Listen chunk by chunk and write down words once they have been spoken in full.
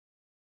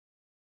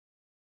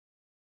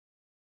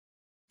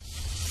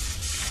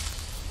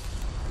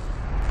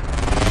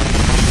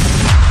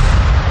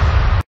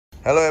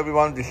Hello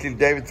everyone, this is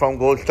David from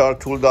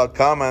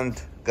goldstartool.com and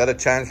got a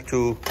chance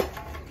to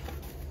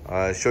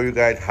show you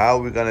guys how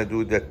we're gonna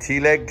do the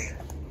T-leg.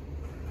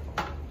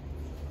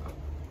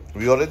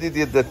 We already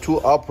did the two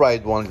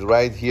upright ones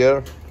right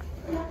here.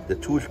 The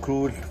two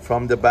screws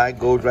from the back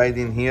goes right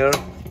in here.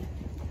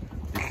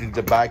 This is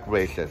the back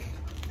braces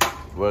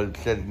where it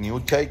says new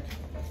take.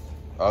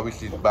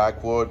 Obviously it's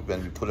backward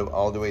when we put it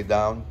all the way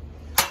down.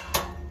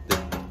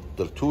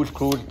 The two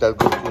screws that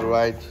go to the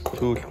right,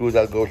 two screws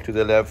that go to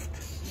the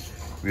left.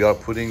 We are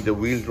putting the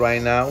wheels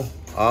right now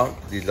on.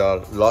 These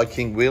are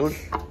locking wheels.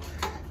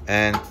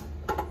 And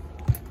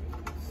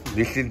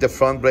this is the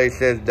front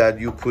braces that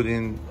you put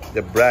in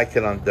the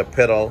bracket on the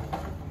pedal.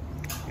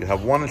 You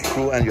have one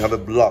screw and you have a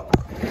block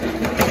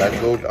that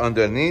goes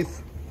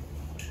underneath.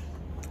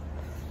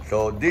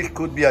 So this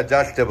could be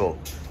adjustable.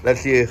 Let's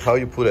see how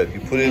you put it.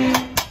 You put it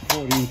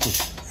 4 inches.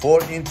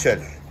 4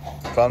 inches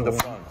from the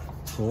front.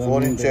 So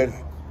 4 inches.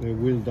 The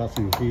wheel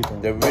doesn't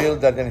hit. The wheel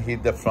doesn't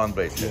hit the front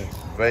braces.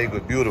 Yeah. Very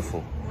good,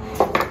 beautiful.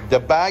 The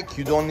back,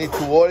 you don't need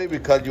to worry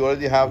because you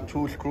already have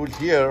two screws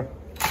here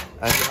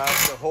and you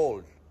have the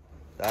holes.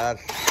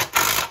 That's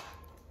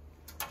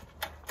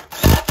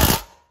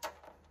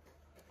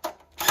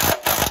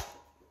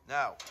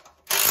now.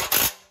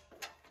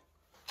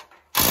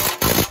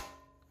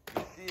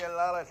 You see a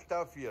lot of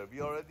stuff here.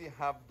 We already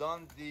have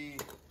done the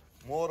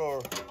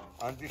motor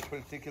on this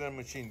particular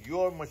machine.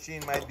 Your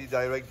machine might be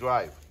direct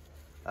drive.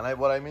 And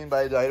what I mean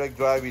by direct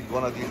drive is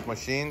one of these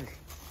machines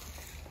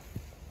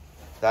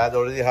that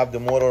already have the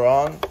motor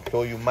on,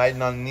 so you might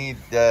not need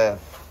the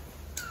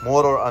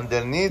motor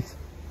underneath.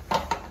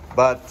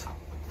 But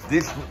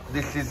this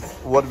is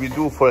what we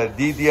do for a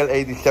DDL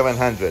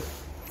 8700.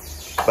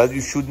 But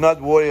you should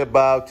not worry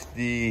about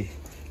the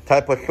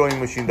type of sewing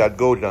machine that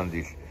goes on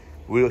this.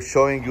 We're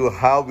showing you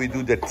how we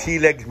do the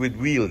T-legs with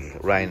wheels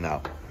right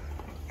now.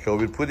 So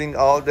we're putting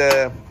all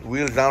the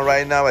wheels on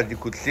right now, as you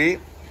could see.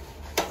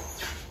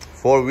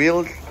 4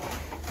 wheels.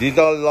 These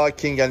are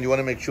locking and you want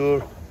to make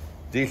sure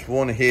this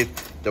won't hit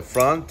the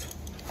front.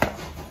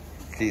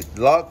 See, it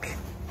locks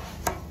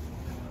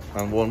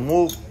and won't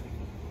move.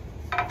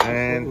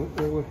 And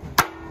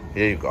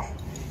here you go.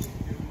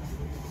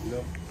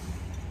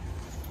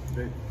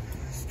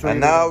 And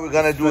now we're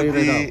gonna do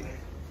the...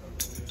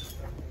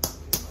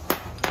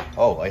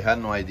 Oh, I had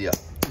no idea.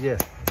 Yes.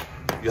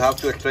 You have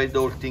to straighten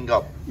those things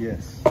up.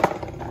 Yes.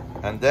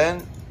 And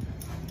then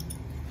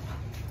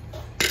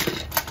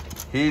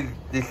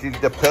this is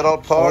the pedal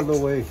part. All the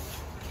way.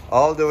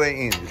 All the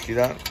way in. You see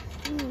that?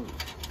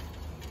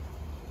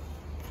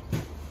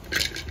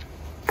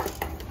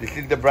 This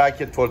is the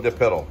bracket for the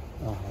pedal.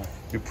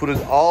 You put it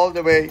all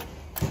the way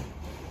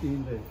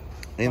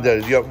in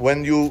there.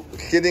 When you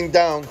sitting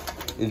down,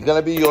 it's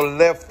gonna be your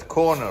left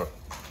corner,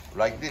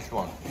 like this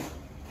one.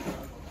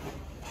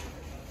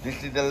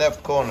 This is the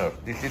left corner.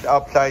 This is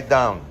upside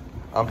down.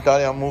 I'm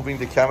sorry I'm moving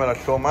the camera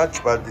so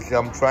much, but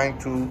I'm trying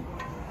to.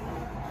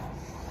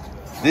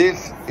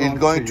 This is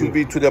going to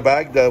be to the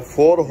back. The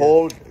 4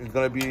 holes is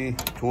going to be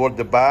toward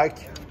the back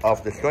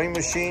of the sewing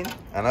machine.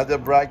 Another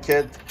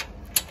bracket,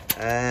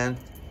 and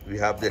we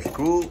have the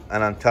screw,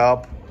 and on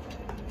top,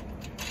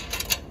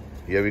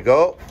 here we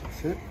go.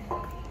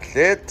 That's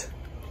it.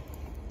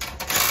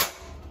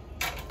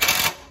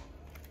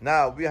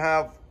 Now we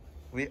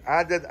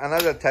added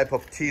another type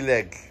of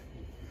T-leg.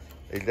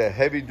 It's a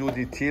heavy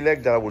duty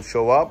T-leg that I will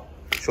show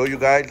you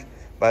guys,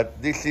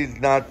 but this is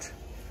not,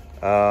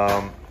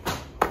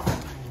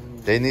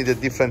 they need a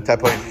different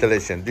type of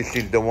installation. This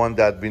is the one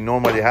that we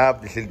normally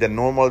have. This is the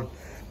normal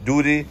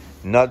duty,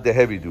 not the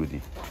heavy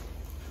duty.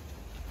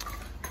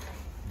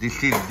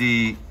 This is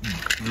the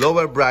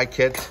lower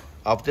bracket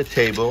of the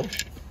table,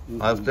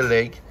 of the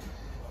leg,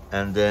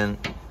 and then,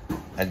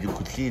 as you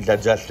could see, it's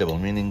adjustable,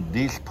 meaning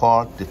this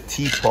part, the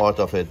T part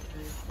of it,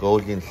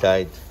 goes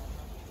inside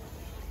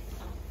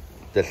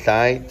the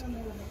side,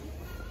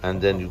 and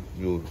then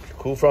you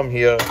screw from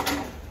here,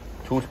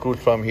 2 screws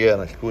from here,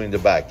 and a screw in the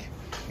back,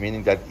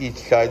 meaning that each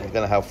side is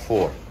gonna have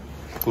 4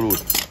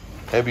 screws,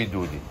 heavy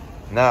duty.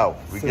 Now,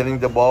 we're getting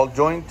the ball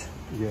joint.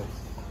 Yes,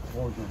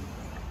 ball joint.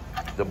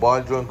 The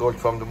ball joint goes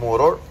from the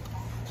motor.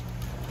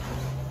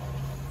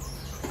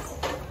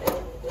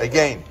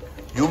 Again,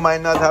 you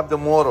might not have the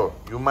motor.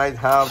 You might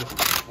have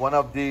one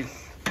of these,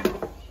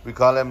 we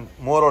call them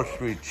motor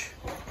switch.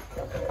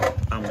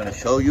 I'm gonna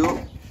show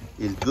you.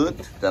 It's good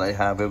that I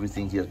have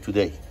everything here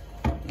today.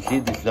 You see,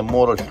 this is the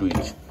motor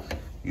switch.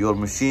 Your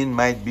machine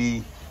might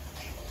be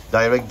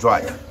direct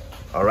drive,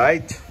 all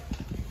right?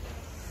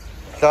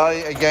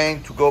 Sorry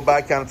again to go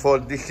back and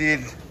forth. This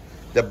is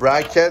the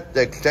bracket,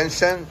 the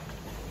extension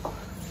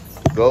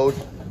goes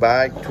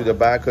back to the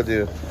back of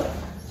the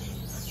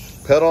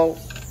pedal.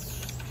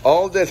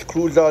 All the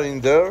screws are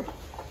in there.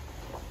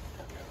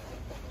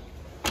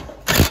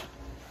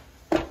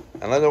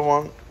 Another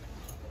one.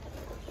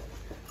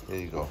 There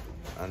you go.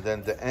 And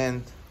then the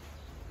end.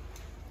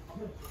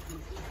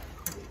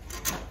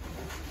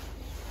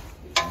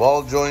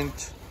 Ball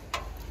joint.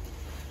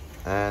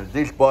 And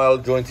this ball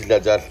joint is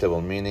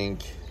adjustable, meaning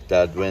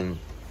that when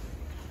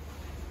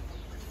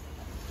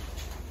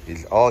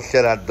is all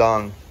said and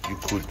done, you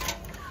could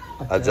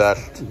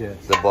adjust Yes.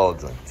 the ball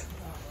joint.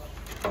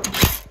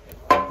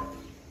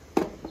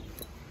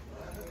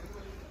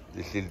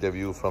 This is the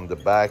view from the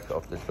back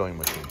of the sewing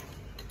machine.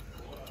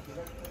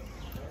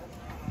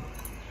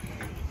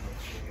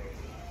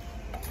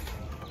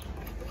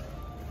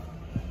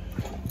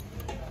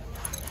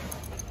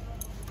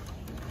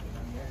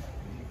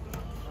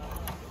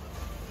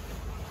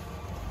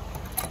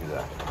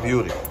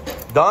 Beauty.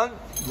 Done?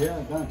 Yeah,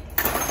 done.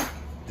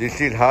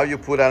 This is how you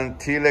put an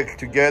T-leg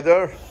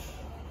together.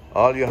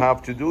 All you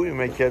have to do, you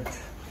make it,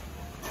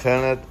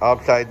 turn it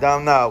upside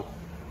down. Now,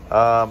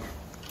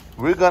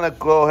 we're gonna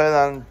go ahead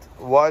and,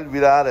 while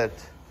we're at it,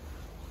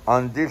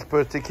 on this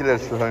particular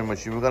sewing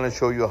machine, we're gonna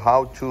show you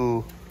how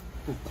to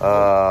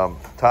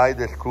tie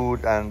the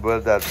screws and where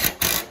that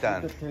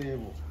stands. The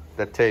table.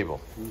 The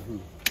table.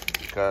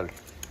 Because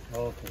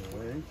Okay,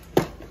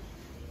 wait.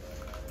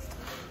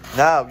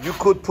 now you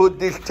could put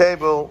this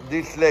table,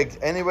 these legs,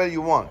 anywhere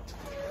you want.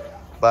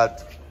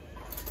 But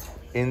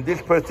in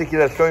this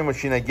particular sewing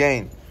machine,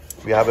 again,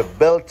 we have a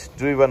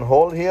belt-driven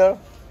hole here.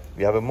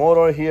 We have a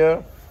motor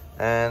here.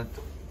 And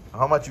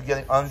how much you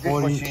getting on this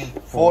 4 inch. machine?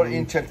 4 4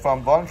 inches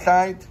from one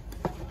side.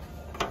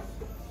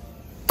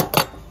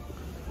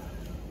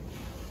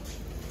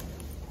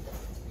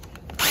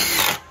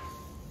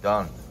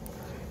 Done.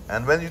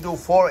 And when you do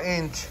 4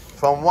 inch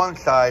from one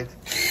side,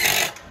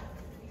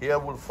 here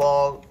will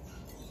fall,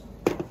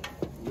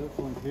 This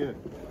one here.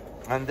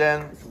 and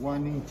then It's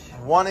 1 inch.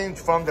 1 inch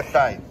from the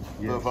side,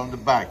 so Yes. from the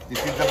back.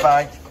 This is the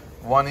back,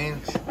 1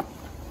 inch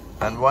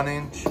and 1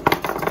 inch.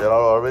 There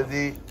are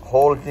already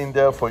holes in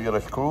there for your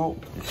screw,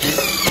 you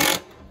see?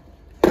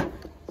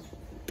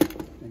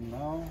 And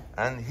now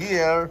And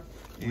here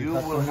you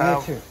have will to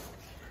have measure.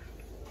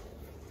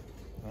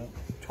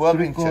 12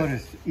 3 inches.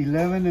 quarters.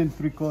 11 and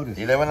 3 quarters.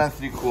 11 and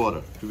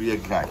 3/4 to be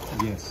exact.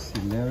 Yes,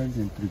 11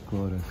 and 3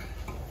 quarters.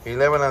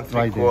 11 and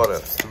Right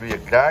 3/4 to be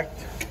exact.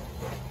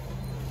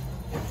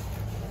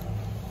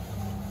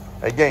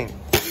 Again,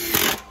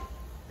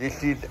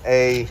 this is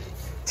a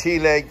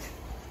T-leg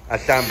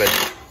assembly.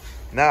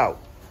 Now,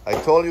 I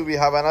told you we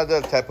have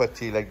another type of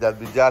T-leg that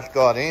we just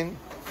got in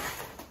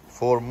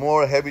for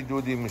more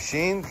heavy-duty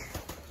machines.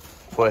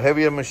 For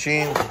heavier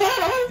machines,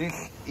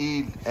 this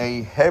is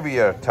a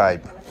heavier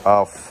type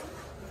of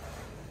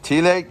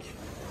T-leg,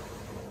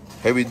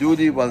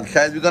 heavy-duty. Well,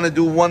 guys, we're gonna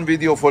do one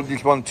video for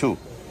this one too.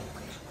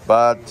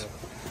 But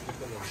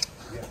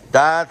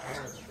that,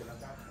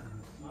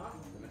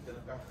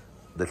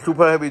 the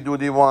super heavy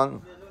duty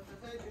one,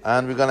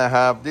 and we're gonna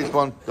have this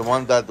one, the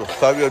one that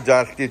Octavio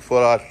just did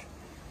for us,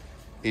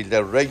 is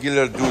the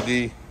regular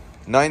duty.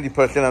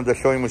 90% of the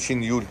sewing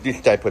machine use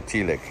this type of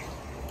T-leg.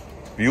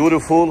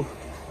 Beautiful,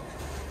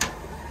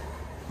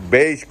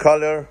 beige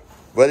color,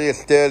 very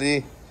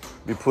sturdy.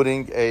 We're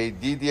putting a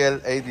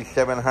DDL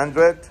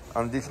 8700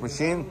 on this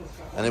machine,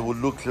 and it will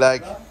look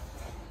like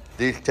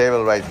this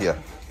table right here.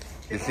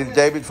 This is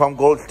David from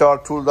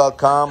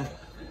goldstartool.com.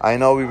 I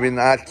know we've been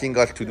asking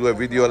us to do a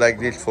video like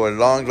this for a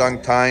long,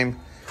 long time,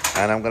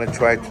 and I'm gonna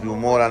try to do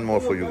more and more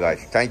for you guys.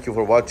 Thank you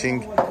for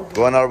watching.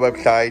 Go on our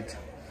website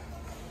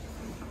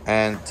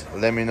and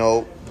let me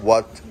know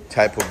what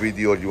type of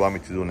video you want me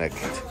to do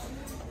next.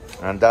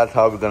 And that's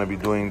how we're gonna be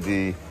doing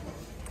the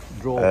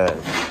Draw.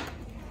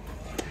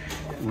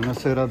 Wanna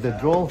set up the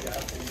draw?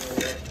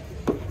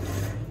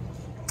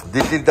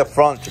 this is the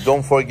front,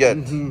 don't forget.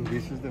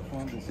 This is the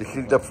front. This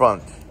is the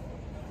front.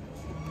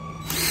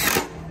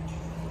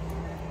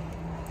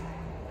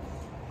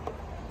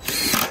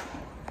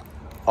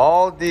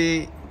 All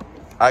the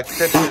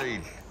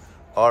accessories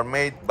are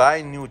made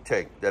by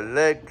NewTek. The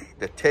legs,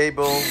 the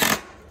table,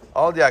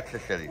 all the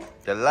accessories.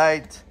 The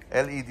light,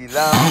 LED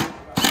lamp,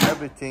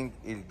 everything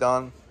is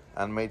done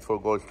and made for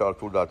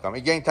goldstartool.com.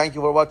 Again, thank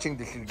you for watching.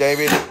 This is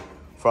David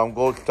from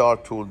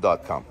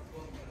goldstartool.com.